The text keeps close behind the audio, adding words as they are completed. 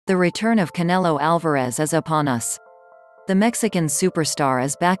The return of Canelo Alvarez is upon us. The Mexican superstar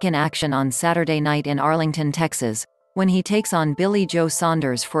is back in action on Saturday night in Arlington, Texas, when he takes on Billy Joe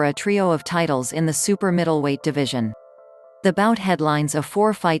Saunders for a trio of titles in the super middleweight division. The bout headlines a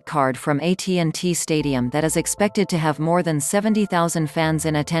four-fight card from AT&T Stadium that is expected to have more than 70,000 fans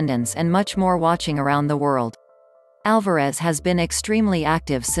in attendance and much more watching around the world. Alvarez has been extremely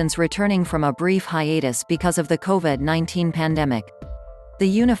active since returning from a brief hiatus because of the COVID-19 pandemic. The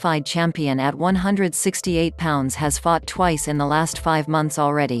unified champion at 168 pounds has fought twice in the last 5 months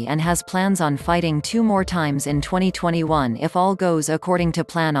already and has plans on fighting 2 more times in 2021 if all goes according to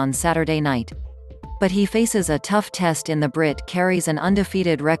plan on Saturday night. But he faces a tough test in the Brit carries an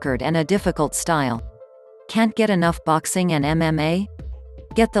undefeated record and a difficult style. Can't get enough boxing and MMA?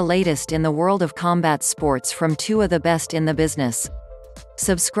 Get the latest in the world of combat sports from 2 of the best in the business.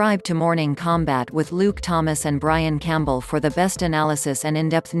 Subscribe to Morning Combat with Luke Thomas and Brian Campbell for the best analysis and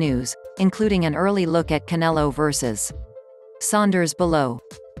in-depth news, including an early look at Canelo vs. Saunders below.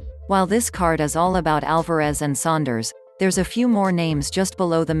 While this card is all about Alvarez and Saunders, there's a few more names just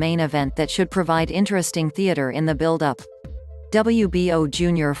below the main event that should provide interesting theater in the build-up. WBO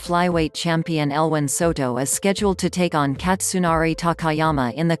junior flyweight champion Elwin Soto is scheduled to take on Katsunari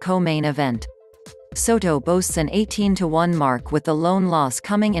Takayama in the co-main event. Soto boasts an 18-1 mark with the lone loss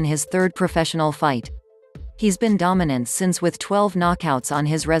coming in his 3rd professional fight. He's been dominant since with 12 knockouts on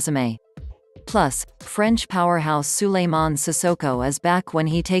his resume. Plus, French powerhouse Souleymane Cissokho is back when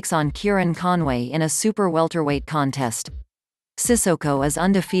he takes on Kieran Conway in a super welterweight contest. Cissokho is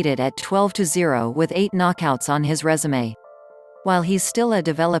undefeated at 12-0 with 8 knockouts on his resume. While he's still a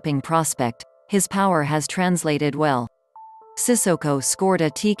developing prospect, his power has translated well. Cissokho scored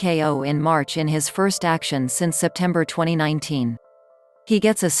a TKO in March in his first action since September 2019. He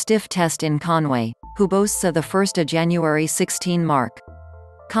gets a stiff test in Conway, who boasts of the first January 16 mark.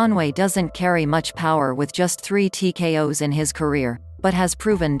 Conway doesn't carry much power with just 3 TKOs in his career, but has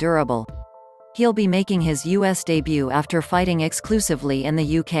proven durable. He'll be making his US debut after fighting exclusively in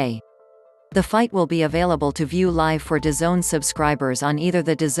the UK. The fight will be available to view live for DAZN subscribers on either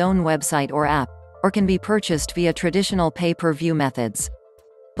the DAZN website or app, or can be purchased via traditional pay-per-view methods.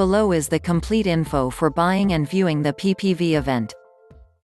 Below is the complete info for buying and viewing the PPV event.